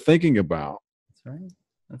who they're thinking about?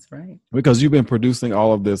 That's right. Because you've been producing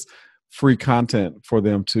all of this free content for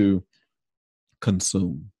them to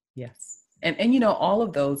consume. Yes. And all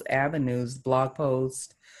of those avenues, blog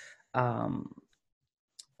posts, doing,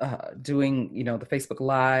 the Facebook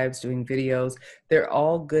Lives, doing videos, they're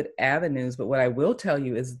all good avenues. But what I will tell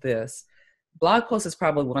you is this: blog post is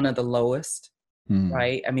probably one of the lowest.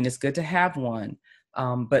 Right? I mean, it's good to have one.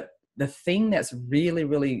 But the thing that's really,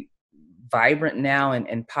 really vibrant now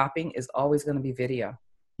and popping is always going to be video.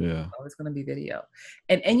 Yeah. Always going to be video.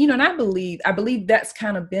 And and I believe that's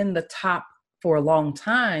kind of been the top for a long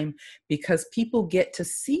time, because people get to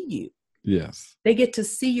see you. Yes. They get to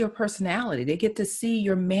see your personality. They get to see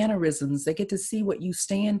your mannerisms. They get to see what you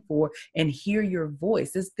stand for and hear your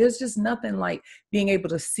voice. There's just nothing like being able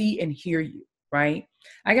to see and hear you. Right?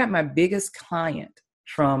 I got my biggest client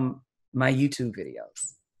from my YouTube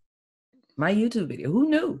videos. Who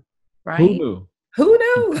knew? Right? Who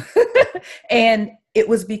knew? And it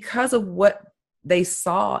was because of what they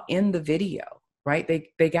saw in the video, right?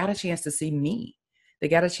 They got a chance to see me. They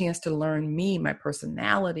got a chance to learn me, my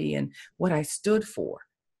personality, and what I stood for.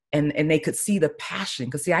 And they could see the passion.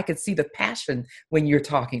 Because see, I could see the passion when you're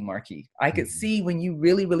talking, Markeith. I could see when you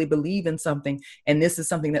really, really believe in something, and this is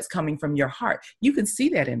something that's coming from your heart. You can see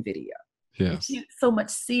that in video. Yes. You can't so much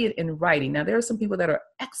see it in writing. Now, there are some people that are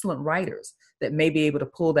excellent writers that may be able to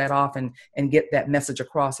pull that off and get that message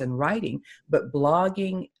across in writing. But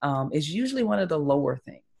blogging is usually one of the lower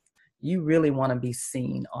things. You really want to be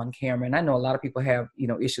seen on camera. And I know a lot of people have,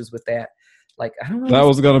 issues with that. Like, I don't know. That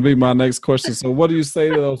was going to be my next question. So what do you say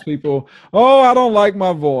to those people? Oh, I don't like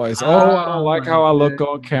my voice. Oh, I don't Oh like my how I look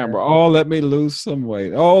on goodness. camera. Oh, let me lose some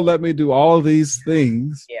weight. Oh, let me do all of these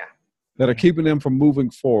things Yeah. that are keeping them from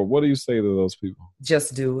moving forward. What do you say to those people?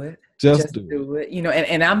 Just do it. Just do it. Do it. You know,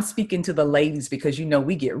 and I'm speaking to the ladies because, you know,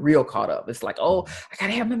 we get real caught up. It's like, oh, I got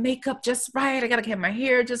to have my makeup just right. I got to have my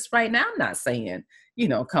hair just right. Now, I'm not saying, you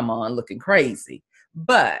know, come on, looking crazy.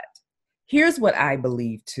 But here's what I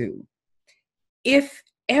believe too. If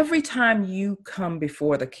every time you come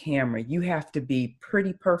before the camera, you have to be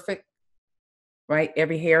pretty perfect, right?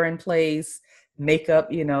 Every hair in place,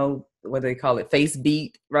 makeup, you know, what do they call it? Face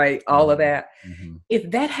beat, right? All of that. Mm-hmm. If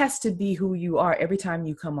that has to be who you are every time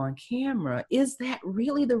you come on camera, is that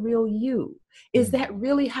really the real you? Is that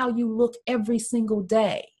really how you look every single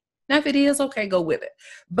day? Now, if it is, okay, go with it.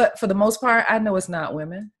 But for the most part, I know it's not,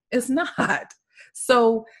 women. It's not.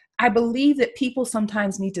 So I believe that people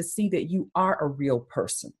sometimes need to see that you are a real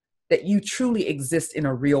person, that you truly exist in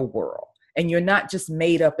a real world. And you're not just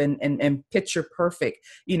made up and picture perfect,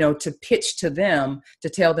 you know, to pitch to them, to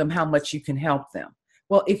tell them how much you can help them.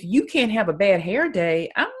 Well, if you can't have a bad hair day,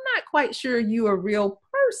 I'm not quite sure you're a real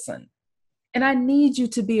person. And I need you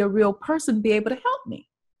to be a real person, be able to help me.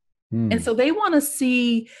 And so they want to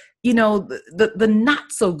see, you know, the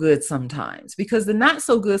not so good sometimes, because the not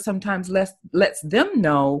so good sometimes lets them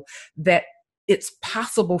know that it's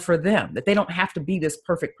possible for them, that they don't have to be this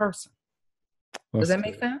perfect person. Does that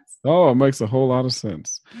make sense? Oh, it makes a whole lot of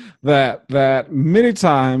sense. That many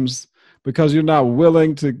times, because you're not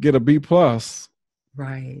willing to get a B plus,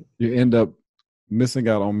 right, you end up missing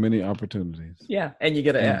out on many opportunities. Yeah, and you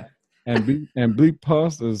get an F. And B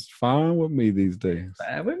plus is fine with me these days.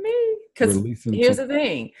 Fine with me. Because here's the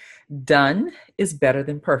thing. Done is better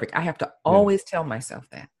than perfect. I have to always tell myself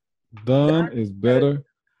that. Done is better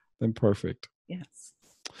than perfect. Yes.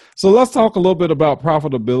 So let's talk a little bit about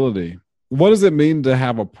profitability. What does it mean to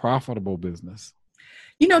have a profitable business?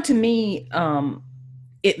 You know, to me,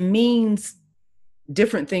 it means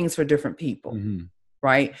different things for different people,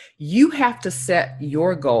 right? You have to set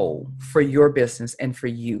your goal for your business and for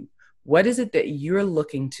you. What is it that you're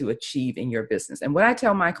looking to achieve in your business? And what I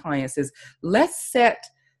tell my clients is, let's set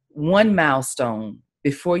one milestone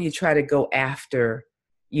before you try to go after,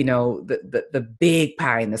 you know, the big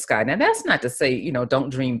pie in the sky. Now, that's not to say, you know, don't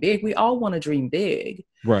dream big. We all want to dream big.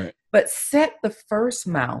 Right. But set the first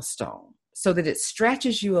milestone so that it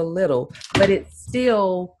stretches you a little, but it's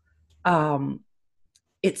still,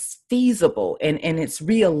 it's feasible and it's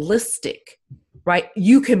realistic, right?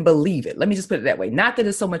 You can believe it. Let me just put it that way. Not that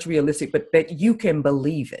it's so much realistic, but that you can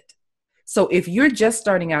believe it. So if you're just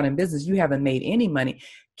starting out in business, you haven't made any money,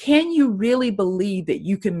 can you really believe that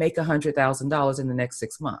you can make $100,000 in the next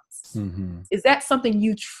 6 months? Is that something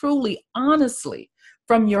you truly, honestly,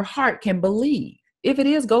 from your heart can believe? If it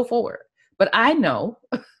is, go for it. But I know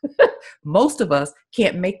most of us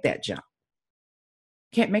can't make that jump.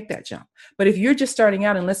 Can't make that jump. But if you're just starting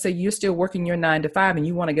out and let's say you're still working your 9 to 5 and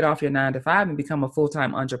you want to get off your 9 to 5 and become a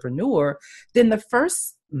full-time entrepreneur, then the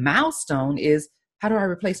first milestone is, how do I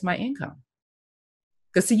replace my income?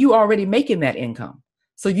 Because see, you already making that income.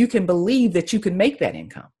 So you can believe that you can make that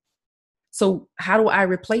income. So how do I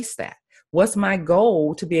replace that? What's my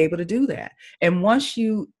goal to be able to do that? And once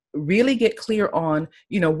you really get clear on,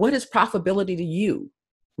 you know, what is profitability to you?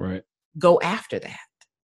 Right. Go after that.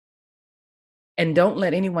 And don't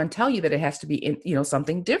let anyone tell you that it has to be, you know,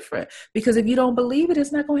 something different. Because if you don't believe it,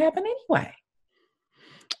 it's not going to happen anyway.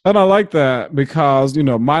 And I like that because, you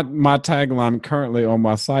know, my tagline currently on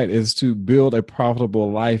my site is to build a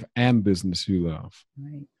profitable life and business you love.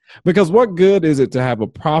 Right. Because what good is it to have a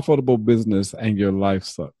profitable business and your life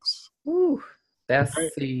sucks? Ooh, that's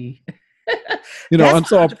the... You know, that's and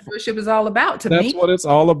so what entrepreneurship is all about to me. That's what it's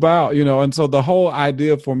all about, you know. And so the whole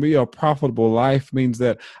idea for me of profitable life means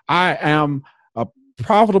that I am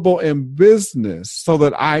profitable in business so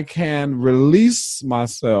that I can release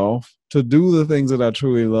myself to do the things that I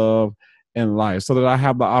truly love in life, so that I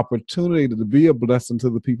have the opportunity to be a blessing to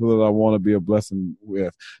the people that I want to be a blessing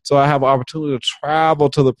with. So I have an opportunity to travel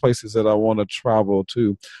to the places that I want to travel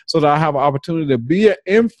to, so that I have an opportunity to be an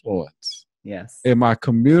influence in my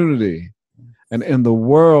community and in the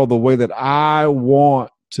world the way that I want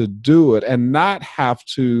to do it, and not have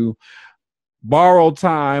to borrow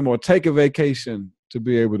time or take a vacation to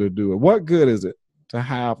be able to do it. What good is it to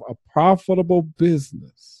have a profitable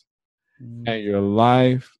business and your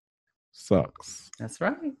life sucks? That's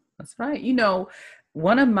right. That's right. You know,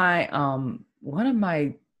 one of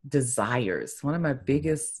my desires, one of my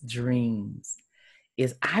biggest dreams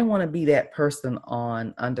is I want to be that person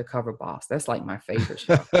on Undercover Boss. That's like my favorite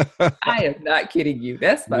show. I am not kidding you.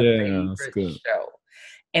 That's my favorite show.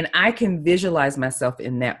 And I can visualize myself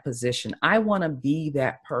in that position. I want to be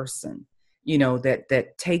that person,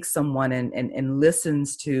 that takes someone and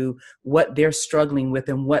listens to what they're struggling with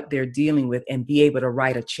and what they're dealing with and be able to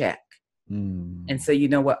write a check. And say, you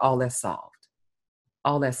know what, all that's solved.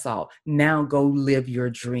 All that's solved. Now go live your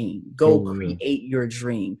dream. Go create your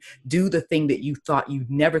dream. Do the thing that you thought you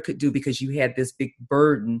never could do because you had this big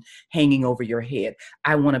burden hanging over your head.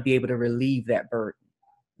 I want to be able to relieve that burden.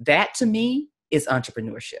 That to me is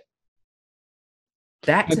entrepreneurship.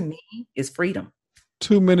 That to me is freedom.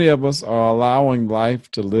 Too many of us are allowing life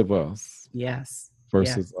to live us. Yes.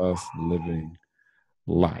 Versus us living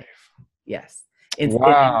life. Yes.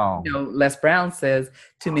 Wow. Les Brown says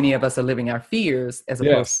too many of us are living our fears as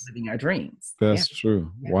opposed to living our dreams. That's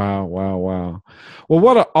true. Yeah. Wow. Well,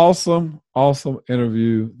 what an awesome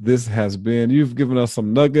interview this has been. You've given us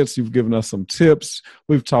some nuggets. You've given us some tips.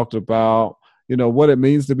 We've talked about, what it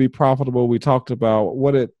means to be profitable. We talked about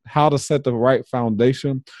how to set the right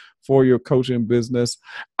foundation for your coaching business.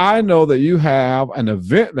 I know that you have an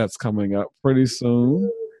event that's coming up pretty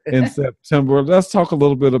soon. In September. Let's talk a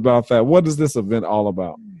little bit about that. What is this event all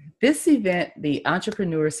about? This event, the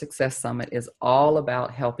Entrepreneur Success Summit, is all about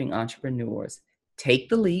helping entrepreneurs take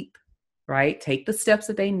the leap, right? Take the steps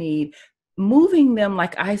that they need, moving them,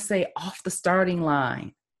 like I say, off the starting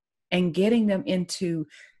line and getting them into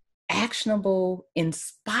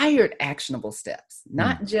inspired actionable steps,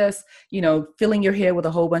 not just, filling your head with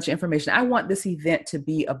a whole bunch of information. I want this event to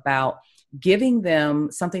be about giving them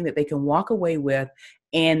something that they can walk away with,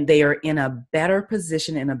 and they are in a better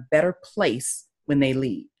position, in a better place when they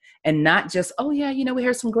leave. And not just, we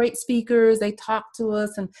heard some great speakers, they talked to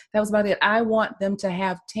us, and that was about it. I want them to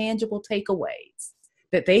have tangible takeaways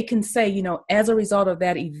that they can say, as a result of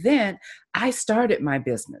that event, I started my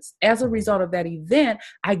business. As a result of that event,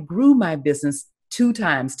 I grew my business 2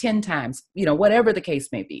 times, 10 times, whatever the case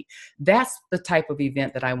may be. That's the type of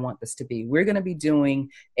event that I want this to be. We're going to be doing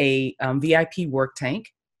a VIP work tank.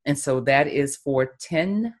 And so that is for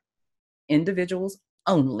 10 individuals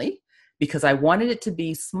only, because I wanted it to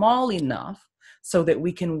be small enough so that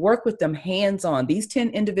we can work with them hands-on. These 10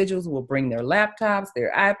 individuals will bring their laptops,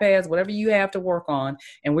 their iPads, whatever you have to work on,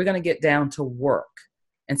 and we're going to get down to work.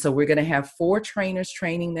 And so we're going to have 4 trainers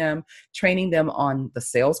training them on the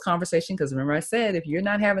sales conversation. Because remember I said, if you're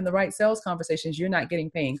not having the right sales conversations, you're not getting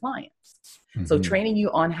paying clients. Mm-hmm. So training you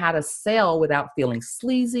on how to sell without feeling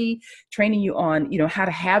sleazy, training you on, how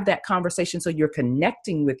to have that conversation so you're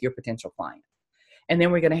connecting with your potential client. And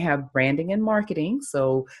then we're going to have branding and marketing.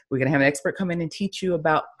 So we're going to have an expert come in and teach you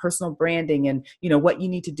about personal branding and, what you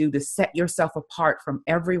need to do to set yourself apart from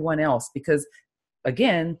everyone else. Because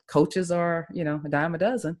again, coaches are, a dime a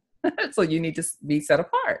dozen. So you need to be set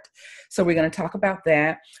apart. So we're going to talk about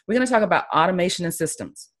that. We're going to talk about automation and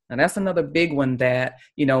systems. And that's another big one that,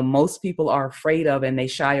 most people are afraid of and they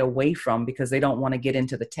shy away from because they don't want to get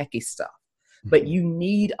into the techie stuff. But you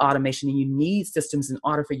need automation and you need systems in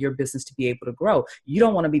order for your business to be able to grow. You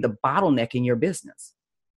don't want to be the bottleneck in your business.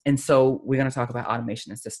 And so we're going to talk about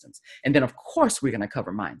automation and systems. And then, of course, we're going to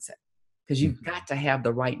cover mindset, because you've got to have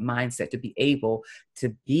the right mindset to be able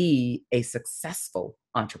to be a successful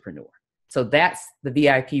entrepreneur. So that's the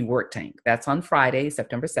VIP work tank. That's on Friday,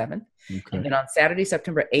 September 7th. Okay. And then on Saturday,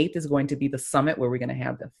 September 8th is going to be the summit, where we're going to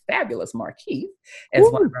have the fabulous Mark Heath as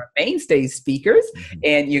one of our mainstay speakers. Mm-hmm.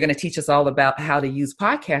 And you're going to teach us all about how to use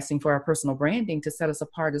podcasting for our personal branding to set us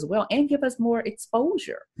apart as well and give us more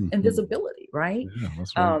exposure and visibility, right? Yeah,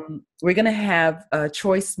 that's right. We're going to have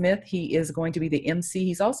Troy Smith. He is going to be the MC.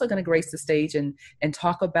 He's also going to grace the stage and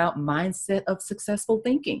talk about mindset of successful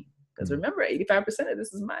thinking. Because remember, 85% of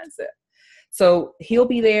this is mindset. So he'll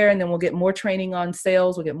be there, and then we'll get more training on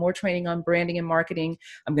sales. We'll get more training on branding and marketing.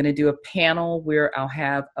 I'm going to do a panel where I'll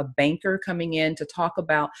have a banker coming in to talk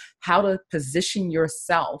about how to position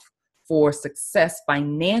yourself for success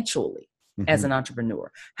financially as an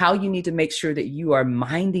entrepreneur, how you need to make sure that you are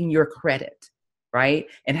minding your credit, right?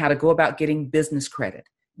 And how to go about getting business credit,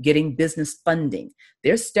 getting business funding.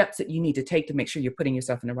 There's steps that you need to take to make sure you're putting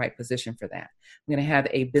yourself in the right position for that. I'm going to have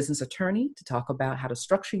a business attorney to talk about how to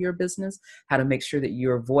structure your business, how to make sure that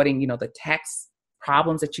you're avoiding, the tax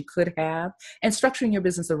problems that you could have, and structuring your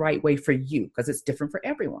business the right way for you, because it's different for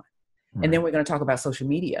everyone. Right. And then we're going to talk about social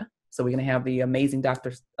media. So we're going to have the amazing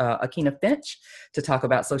Dr. Akina Finch to talk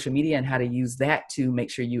about social media and how to use that to make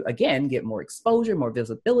sure you, again, get more exposure, more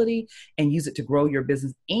visibility, and use it to grow your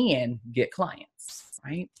business and get clients.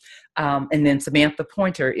 right? And then Samantha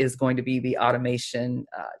Pointer is going to be the automation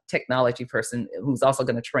technology person who's also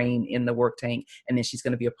going to train in the work tank. And then she's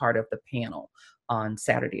going to be a part of the panel on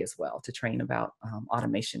Saturday as well to train about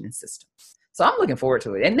automation and systems. So I'm looking forward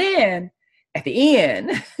to it. And then at the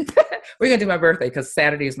end, we're going to do my birthday because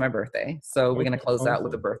Saturday is my birthday. So we're going to close out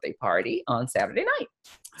with a birthday party on Saturday night.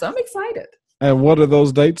 So I'm excited. And what are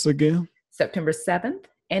those dates again? September 7th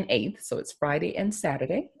and 8th. So it's Friday and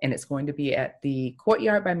Saturday. And it's going to be at the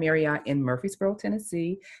Courtyard by Marriott in Murfreesboro,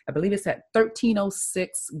 Tennessee. I believe it's at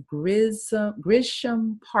 1306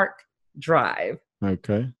 Grisham Park Drive.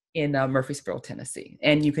 Okay. In Murfreesboro, Tennessee.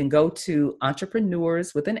 And you can go to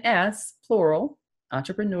Entrepreneurs with an S, plural,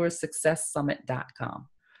 EntrepreneurSuccessSummit.com.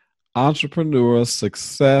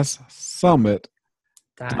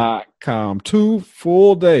 EntrepreneurSuccessSummit.com. 2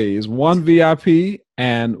 full days, 1 VIP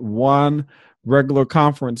and 1 regular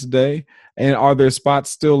conference day. And are there spots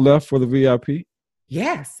still left for the VIP?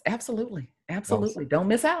 Yes, absolutely. Absolutely. Awesome. Don't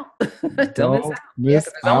miss out. Don't miss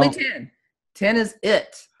out. There's only 10. 10 is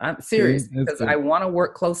it. I'm serious because I want to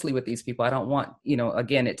work closely with these people. I don't want,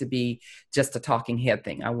 again, it to be just a talking head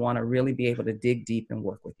thing. I want to really be able to dig deep and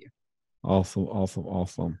work with you.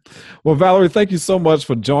 Awesome. Well, Valerie, thank you so much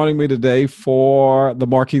for joining me today for the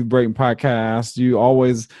Markeith Brayton podcast. You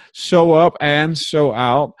always show up and show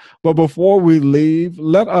out. But before we leave,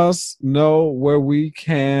 let us know where we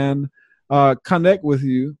can connect with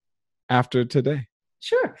you after today.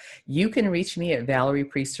 Sure. You can reach me at Valerie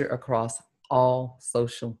Priester across all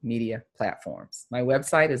social media platforms. My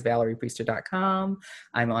website is valeriepriester.com.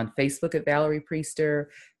 I'm on Facebook at Valerie Priester,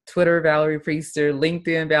 Twitter, Valerie Priester,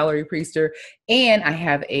 LinkedIn, Valerie Priester. And I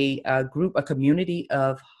have a group, a community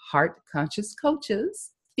of heart-conscious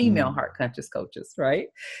coaches, female heart-conscious coaches, right?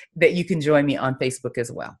 That you can join me on Facebook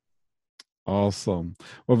as well. Awesome.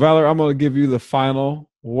 Well, Valerie, I'm going to give you the final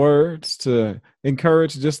words to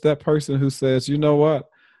encourage just that person who says, you know what,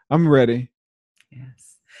 I'm ready. Yes.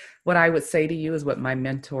 What I would say to you is what my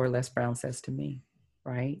mentor, Les Brown, says to me,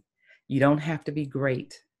 right? You don't have to be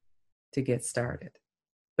great to get started,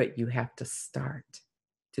 but you have to start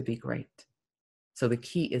to be great. So the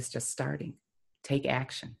key is just starting. Take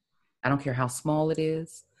action. I don't care how small it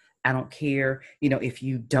is. I don't care, if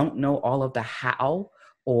you don't know all of the how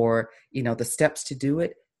or, the steps to do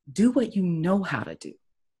it, do what you know how to do.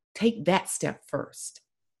 Take that step first.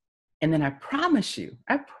 And then I promise you,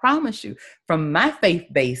 from my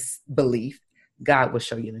faith-based belief, God will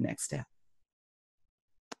show you the next step.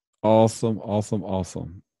 Awesome.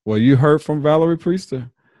 Well, you heard from Valerie Priester.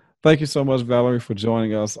 Thank you so much, Valerie, for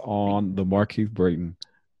joining us on the Markeith Brayton.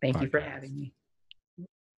 Thank you for having me.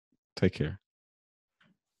 Take care.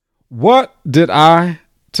 What did I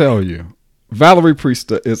tell you? Valerie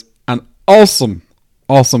Priester is an awesome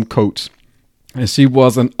coach, and she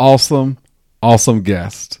was an awesome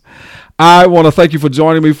guest. I want to thank you for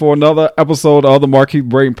joining me for another episode of the Markeith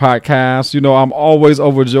Brayton podcast. I'm always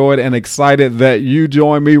overjoyed and excited that you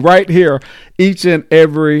join me right here each and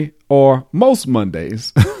every or most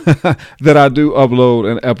Mondays that I do upload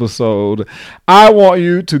an episode. I want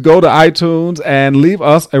you to go to iTunes and leave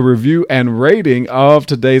us a review and rating of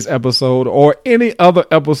today's episode or any other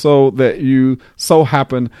episode that you so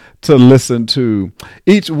happen to listen to.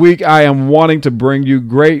 Each week, I am wanting to bring you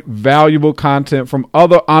great, valuable content from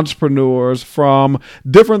other entrepreneurs, from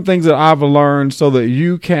different things that I've learned so that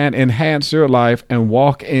you can enhance your life and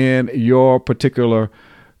walk in your particular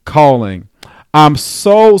calling. I'm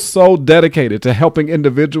so dedicated to helping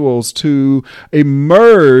individuals to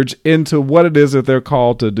emerge into what it is that they're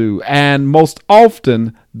called to do. And most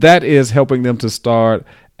often, that is helping them to start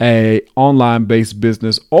a online-based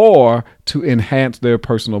business or to enhance their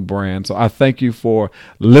personal brand. So I thank you for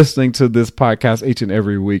listening to this podcast each and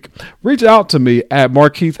every week. Reach out to me at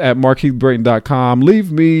markeith@markeithbrayton.com.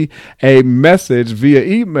 Leave me a message via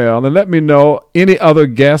email and let me know any other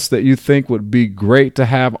guests that you think would be great to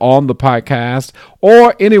have on the podcast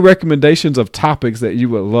or any recommendations of topics that you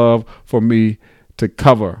would love for me to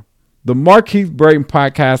cover. The Markeith Brayton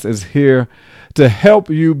podcast is here to help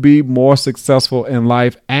you be more successful in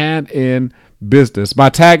life and in business. My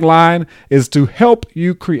tagline is to help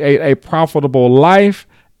you create a profitable life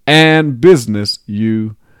and business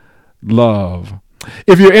you love.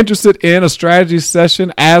 If you're interested in a strategy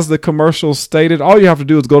session, as the commercial stated, all you have to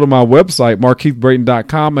do is go to my website,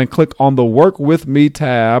 markeithbrayton.com, and click on the Work With Me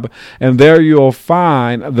tab. And there you'll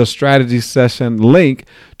find the strategy session link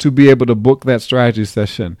to be able to book that strategy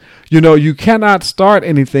session. You cannot start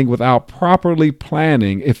anything without properly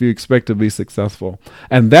planning if you expect to be successful.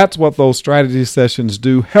 And that's what those strategy sessions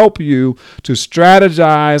do, help you to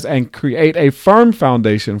strategize and create a firm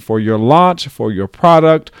foundation for your launch, for your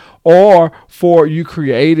product, or for you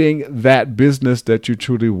creating that business that you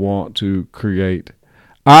truly want to create.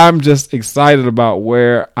 I'm just excited about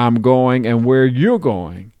where I'm going and where you're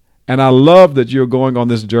going. And I love that you're going on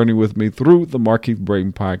this journey with me through the Markeith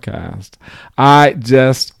Braden podcast. I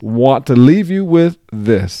just want to leave you with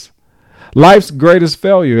this. Life's greatest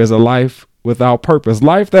failure is a life without purpose,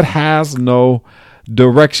 life that has no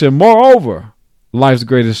direction. Moreover, life's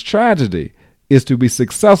greatest tragedy is to be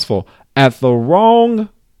successful at the wrong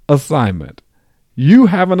assignment. You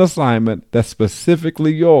have an assignment that's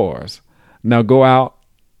specifically yours. Now go out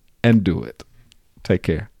and do it. Take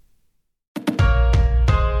care.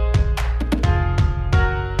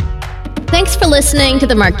 Thanks for listening to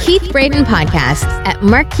the Markeith Braden podcast at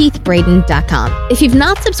markeithbraden.com. If you've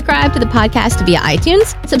not subscribed to the podcast via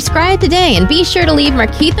iTunes, subscribe today and be sure to leave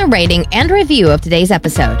Markeith a rating and review of today's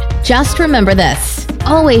episode. Just remember this: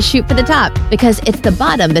 always shoot for the top, because it's the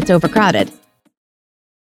bottom that's overcrowded.